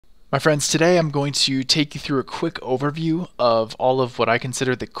My friends, today I'm going to take you through a quick overview of all of what I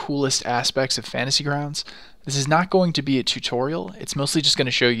consider the coolest aspects of Fantasy Grounds. This is not going to be a tutorial. It's mostly just going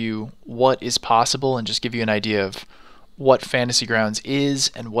to show you what is possible and just give you an idea of what Fantasy Grounds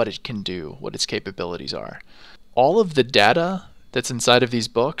is and what it can do, what its capabilities are. All of the data that's inside of these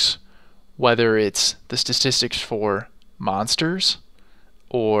books, whether it's the statistics for monsters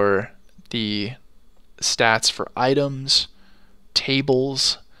or the stats for items,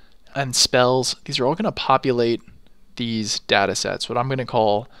 tables, and spells, these are all going to populate these data sets, what I'm going to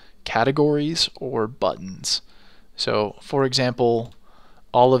call categories or buttons. So for example,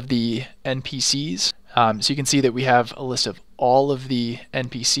 all of the NPCs, so you can see that we have a list of all of the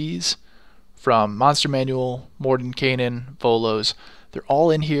NPCs from Monster Manual, Mordenkainen, Volos. They're all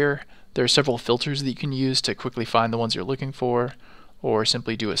in here. There are several filters that you can use to quickly find the ones you're looking for, or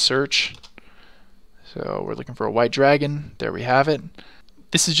simply do a search. So we're looking for a white dragon. There we have it.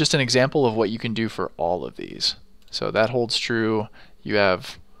 This is just an example of what you can do for all of these. So that holds true. You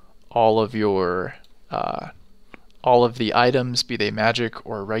have all of your all of the items, be they magic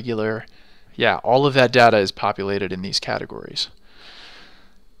or regular. Yeah, all of that data is populated in these categories.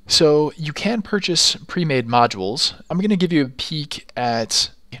 So you can purchase pre-made modules. I'm going to give you a peek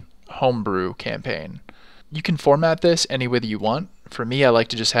at Homebrew campaign. You can format this any way that you want. For me, I like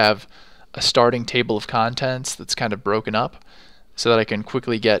to just have a starting table of contents that's kind of broken up, so that I can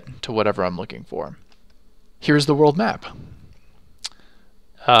quickly get to whatever I'm looking for. Here's the world map.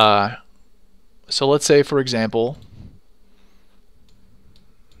 So let's say, for example,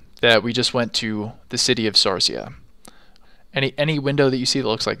 that we just went to the city of Sarsia. Any window that you see that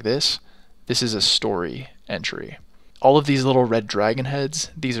looks like this is a story entry. All of these little red dragon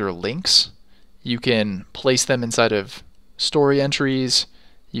heads, these are links. You can place them inside of story entries.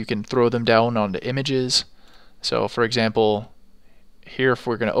 You can throw them down onto images. So for example, here, if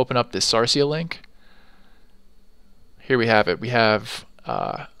we're going to open up this Sarsia link, here we have it. We have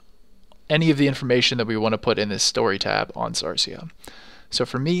any of the information that we want to put in this story tab on Sarsia. So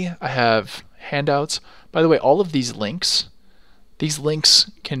for me, I have handouts. By the way, all of these links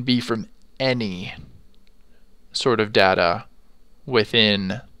can be from any sort of data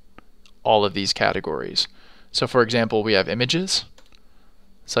within all of these categories. So for example, we have images,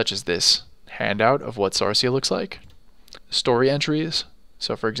 such as this handout of what Sarsia looks like. Story entries,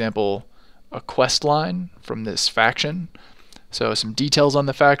 so for example, a quest line from this faction, so some details on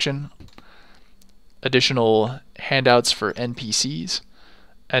the faction, additional handouts for NPCs,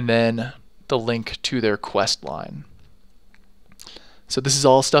 and then the link to their quest line. So this is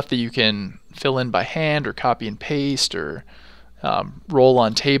all stuff that you can fill in by hand or copy and paste, or roll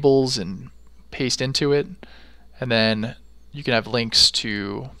on tables and paste into it. And then you can have links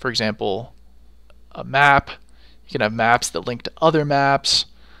to, for example, a map. You can have maps that link to other maps,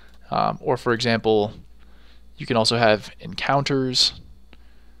 or for example, you can also have encounters.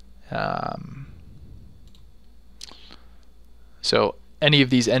 So any of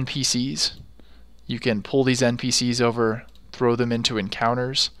these NPCs, you can pull these NPCs over, throw them into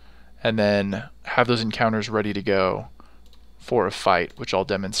encounters, and then have those encounters ready to go for a fight, which I'll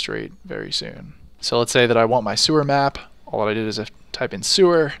demonstrate very soon. So let's say that I want my sewer map. All I did is type in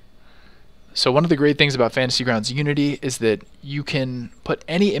sewer. So one of the great things about Fantasy Grounds Unity is that you can put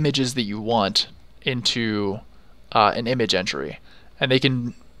any images that you want into an image entry, and they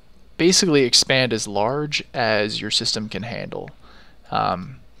can basically expand as large as your system can handle.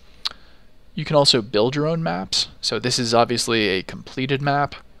 You can also build your own maps. So this is obviously a completed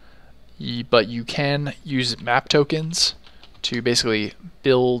map, but you can use map tokens to basically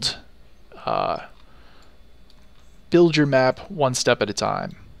build your map one step at a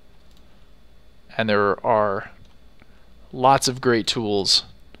time. And there are lots of great tools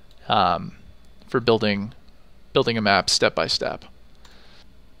for building a map step by step.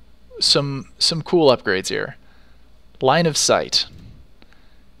 Some cool upgrades here. Line of sight.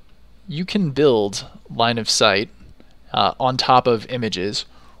 You can build line of sight on top of images,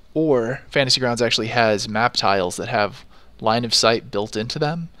 or Fantasy Grounds actually has map tiles that have line of sight built into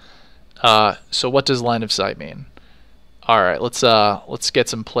them. So what does line of sight mean? Alright, let's get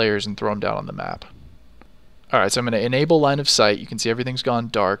some players and throw them down on the map. Alright, so I'm going to enable line of sight. You can see everything's gone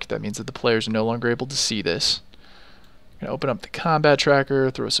dark. That means that the players are no longer able to see this. I'm going to open up the combat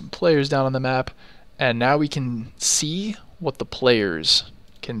tracker, throw some players down on the map, and now we can see what the players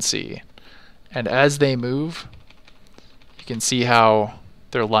can see. And as they move, you can see how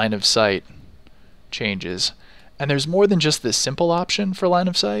their line of sight changes. And there's more than just this simple option for line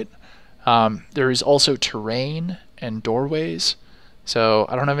of sight. There is also terrain and doorways. So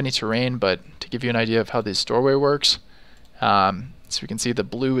I don't have any terrain, but to give you an idea of how this doorway works, So we can see the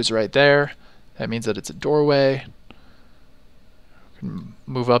blue is right there. That means that it's a doorway. We can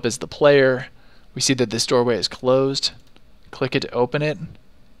move up as the player. We see that this doorway is closed. Click it to open it,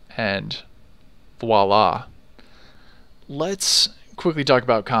 and voila. Let's quickly talk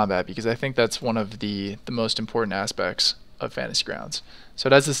about combat, because I think that's one of the most important aspects of Fantasy Grounds. So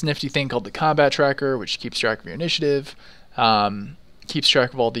it has this nifty thing called the combat tracker, which keeps track of your initiative, keeps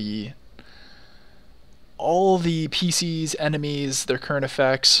track of all the PCs, enemies, their current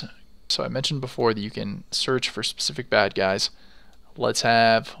effects. So I mentioned before that you can search for specific bad guys. Let's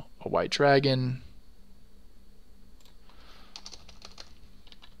have a white dragon.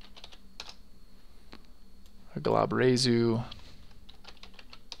 A Galabrezu.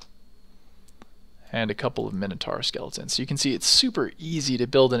 And a couple of Minotaur skeletons. So you can see it's super easy to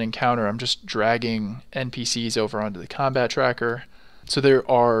build an encounter. I'm just dragging NPCs over onto the combat tracker. So there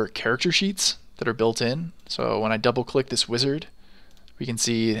are character sheets that are built in. So when I double click this wizard, we can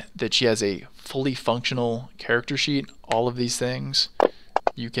see that she has a fully functional character sheet. All of these things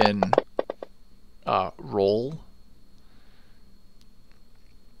you can roll.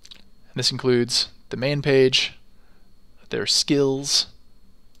 And this includes the main page, their skills,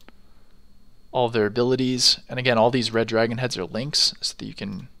 all of their abilities, and again, all these red dragon heads are links so that you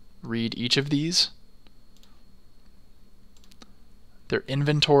can read each of these. Their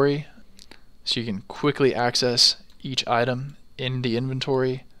inventory, so you can quickly access each item in the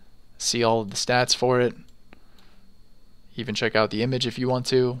inventory, see all of the stats for it, even check out the image if you want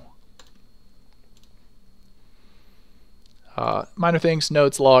to. Minor things,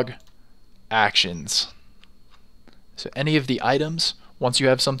 notes, log, actions. So any of the items, once you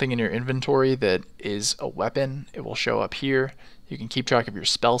have something in your inventory that is a weapon, it will show up here. You can keep track of your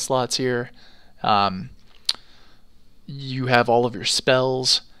spell slots here. You have all of your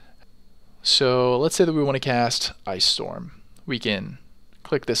spells. So let's say that we want to cast Ice Storm. We can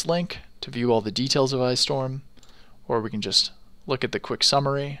click this link to view all the details of Ice Storm, or we can just look at the quick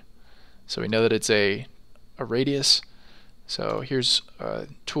summary. So we know that it's a radius. So here's a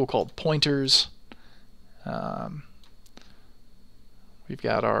tool called Pointers. We've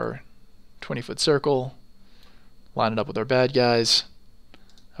got our 20-foot circle, line it up with our bad guys.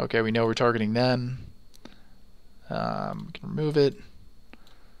 Okay, we know we're targeting them. We can remove it.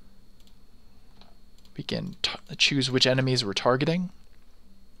 We can choose which enemies we're targeting.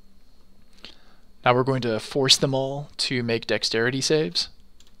 Now we're going to force them all to make dexterity saves.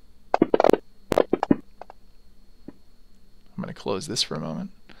 I'm going to close this for a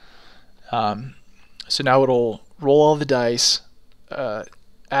moment. So now it'll roll all the dice,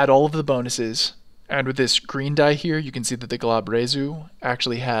 add all of the bonuses, and with this green die here, you can see that the Galabrezu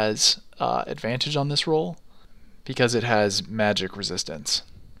actually has advantage on this roll because it has magic resistance.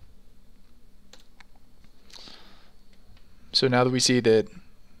 So now that we see that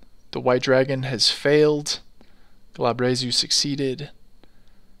the white dragon has failed, Galabrezu succeeded,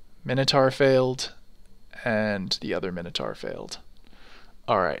 Minotaur failed, and the other Minotaur failed.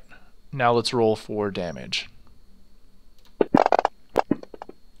 Alright, now let's roll for damage.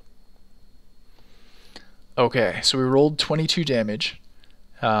 Okay, so we rolled 22 damage.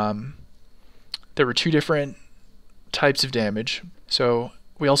 There were two different types of damage. So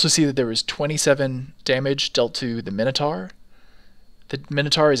we also see that there was 27 damage dealt to the Minotaur. The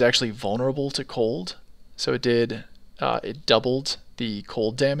Minotaur is actually vulnerable to cold, so it doubled the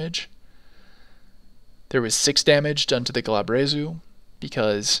cold damage. There was 6 damage done to the Galabrezu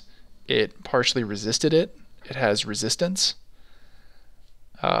because it partially resisted it. It has resistance.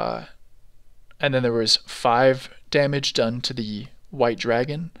 And then there was 5 damage done to the white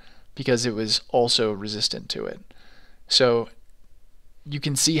dragon because it was also resistant to it. So you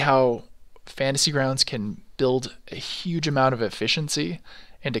can see how Fantasy Grounds can build a huge amount of efficiency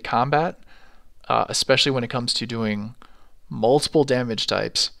into combat, especially when it comes to doing multiple damage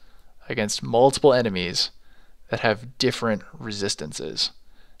types against multiple enemies that have different resistances.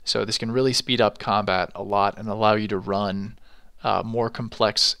 So this can really speed up combat a lot and allow you to run more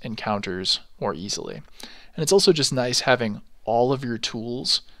complex encounters more easily. And it's also just nice having all of your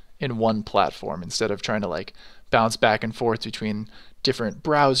tools in one platform instead of trying to like bounce back and forth between different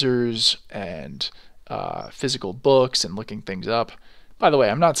browsers and physical books and looking things up. By the way,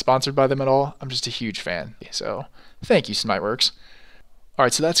 I'm not sponsored by them at all. I'm just a huge fan. So thank you, Smiteworks. All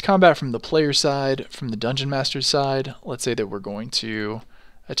right, so that's combat from the player side. From the Dungeon Master's side, let's say that we're going to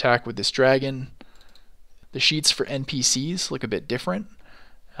attack with this dragon. The sheets for NPCs look a bit different.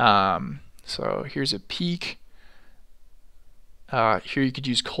 So here's a peek. Here you could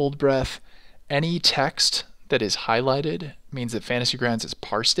use Cold Breath. Any text that is highlighted means that Fantasy Grounds has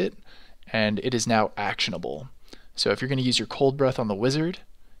parsed it and it is now actionable. So if you're going to use your cold breath on the wizard,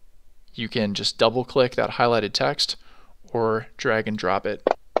 you can just double click that highlighted text or drag and drop it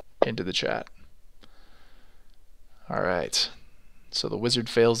into the chat. All right, so the wizard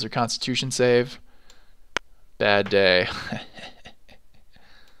fails their constitution save. Bad day.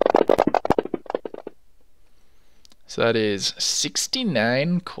 So that is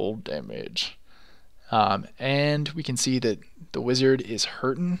 69 cold damage. And we can see that the wizard is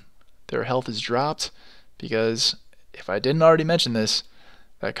hurting. Their health is dropped because, if I didn't already mention this,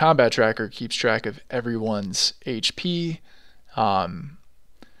 that combat tracker keeps track of everyone's HP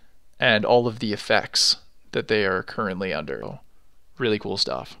and all of the effects that they are currently under. Really cool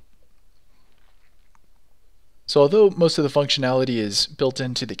stuff. So although most of the functionality is built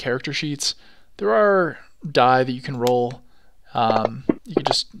into the character sheets, there are die that you can roll. You can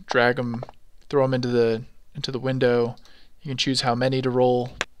just drag them, throw them into the window. You can choose how many to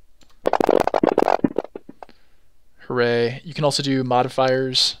roll. Hooray. You can also do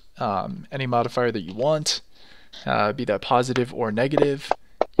modifiers, any modifier that you want, be that positive or negative.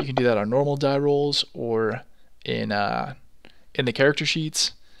 You can do that on normal die rolls or in the character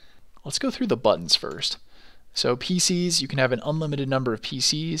sheets. Let's go through the buttons first. So PCs, you can have an unlimited number of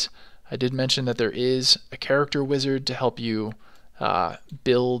PCs. I did mention that there is a character wizard to help you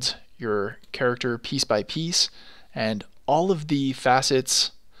build your character piece by piece, and all of the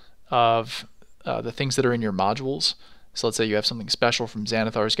facets of the things that are in your modules. So let's say you have something special from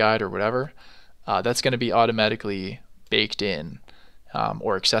Xanathar's Guide or whatever, that's going to be automatically baked in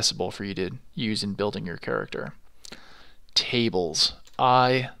or accessible for you to use in building your character. Tables.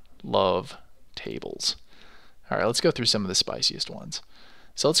 I love tables. All right, let's go through some of the spiciest ones.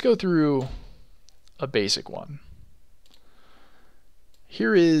 So let's go through a basic one.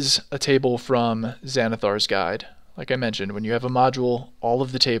 Here is a table from Xanathar's Guide. Like I mentioned, when you have a module, all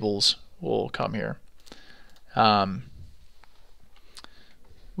of the tables will come here.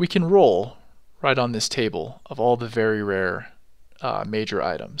 We can roll right on this table of all the very rare major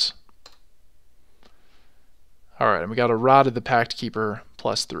items. All right, and we got a Rod of the Pact Keeper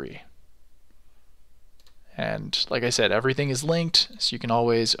 +3. And like I said, everything is linked, so you can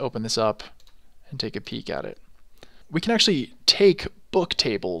always open this up and take a peek at it. We can actually take book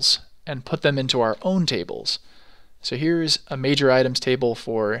tables and put them into our own tables. So here's a major items table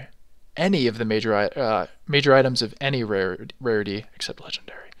for any of the major items of any rarity except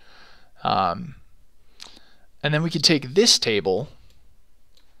legendary. And then we could take this table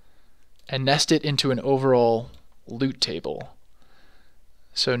and nest it into an overall loot table.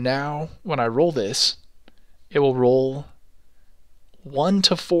 So now when I roll this, it will roll 1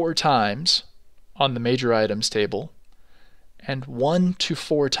 to 4 times on the major items table and 1 to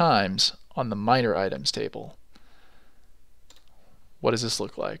 4 times on the minor items table. What does this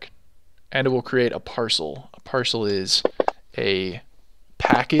look like? And it will create a parcel. A parcel is a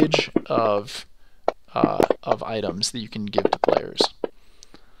package of items that you can give to players.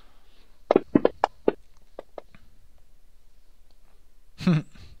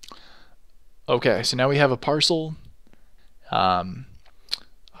 Okay, so now we have a parcel.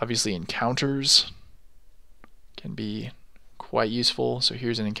 Obviously encounters can be quite useful. So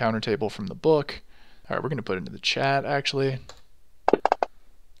here's an encounter table from the book. All right, we're going to put it into the chat actually.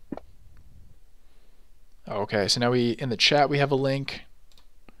 Okay, so now in the chat we have a link.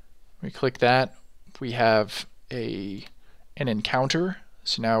 We click that. We have an encounter.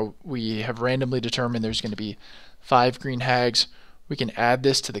 So now we have randomly determined there's going to be 5 green hags. We can add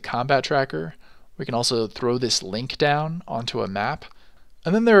this to the combat tracker. We can also throw this link down onto a map.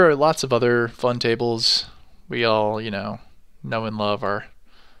 And then there are lots of other fun tables. We all, know and love our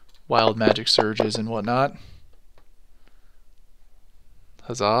wild magic surges and whatnot.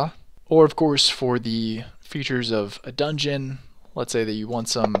 Huzzah. Or of course for the features of a dungeon, let's say that you want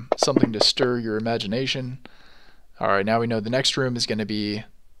something to stir your imagination. All right, now we know the next room is going to be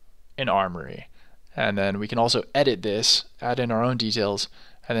an armory. And then we can also edit this, add in our own details,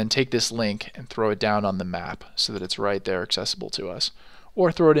 and then take this link and throw it down on the map so that it's right there accessible to us.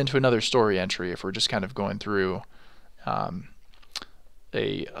 Or throw it into another story entry if we're just kind of going through a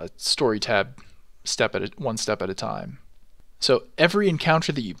story tab one step at a time. So every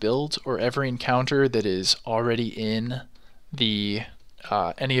encounter that you build, or every encounter that is already in the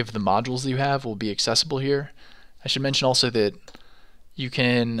any of the modules that you have, will be accessible here. I should mention also that you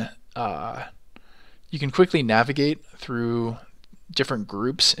can quickly navigate through different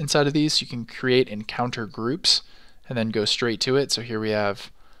groups inside of these. You can create encounter groups and then go straight to it. So here we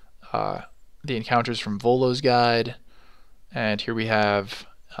have the encounters from Volo's Guide, and here we have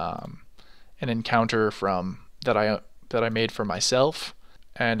an encounter from that I made for myself.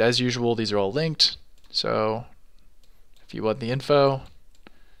 And as usual, these are all linked. So If you want the info,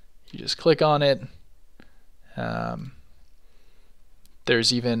 you just click on it.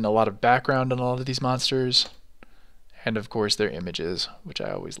 There's even a lot of background on all of these monsters, and of course their images, which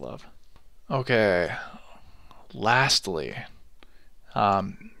I always love. Okay, lastly,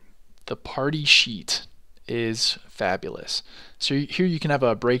 the party sheet is fabulous. So here you can have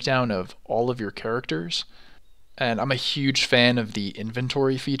a breakdown of all of your characters, and I'm a huge fan of the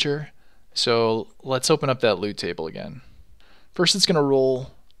inventory feature. So let's open up that loot table again. First it's going to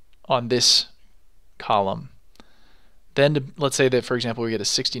roll on this column. Then let's say that, for example, we get a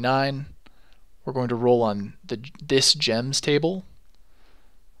 69. We're going to roll on this gems table.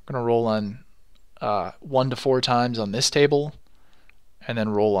 We're going to roll on 1 to 4 times on this table, and then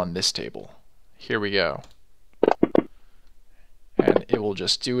roll on this table. Here we go. And it will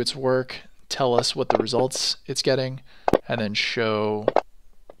just do its work, tell us what the results it's getting, and then show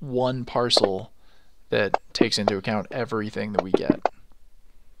one parcel that takes into account everything that we get.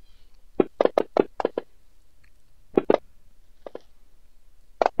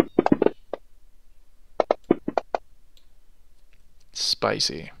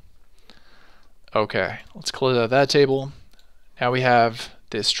 Spicy. Okay, let's close out that table. Now we have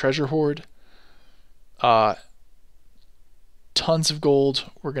this treasure hoard. Tons of gold.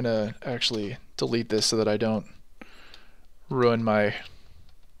 We're gonna actually delete this so that I don't ruin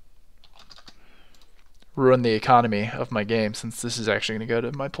the economy of my game, since this is actually going to go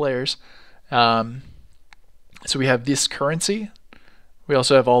to my players. So we have this currency. We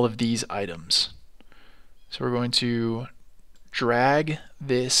also have all of these items. So we're going to drag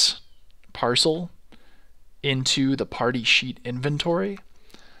this parcel into the party sheet inventory.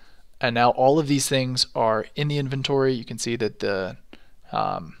 And now all of these things are in the inventory. You can see that the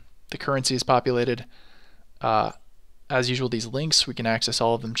currency is populated. As usual, these links, we can access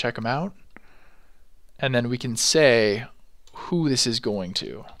all of them, check them out. And then we can say who this is going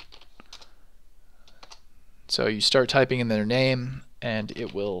to. So you start typing in their name, and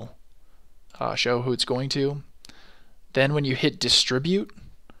it will show who it's going to. Then when you hit distribute,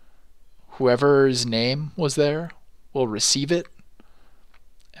 whoever's name was there will receive it,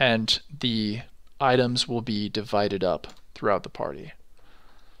 and the items will be divided up throughout the party.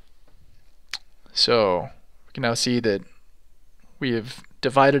 So we can now see that we have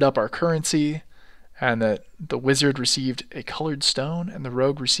divided up our currency, and that the wizard received a colored stone and the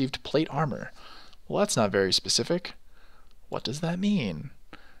rogue received plate armor. Well, that's not very specific. What does that mean?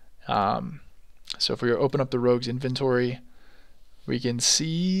 So if we open up the rogue's inventory, we can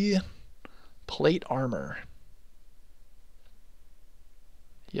see plate armor.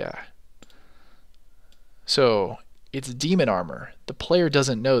 Yeah. So it's demon armor. The player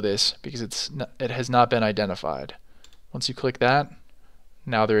doesn't know this because it has not been identified. Once you click that,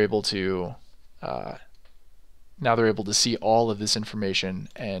 now they're able to see all of this information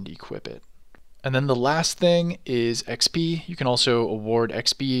and equip it. And then the last thing is XP. You can also award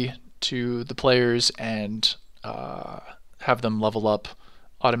XP to the players and have them level up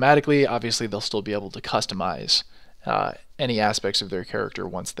automatically. Obviously, they'll still be able to customize any aspects of their character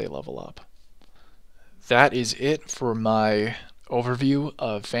once they level up. That is it for my overview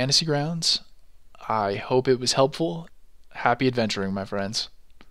of Fantasy Grounds. I hope it was helpful. Happy adventuring, my friends.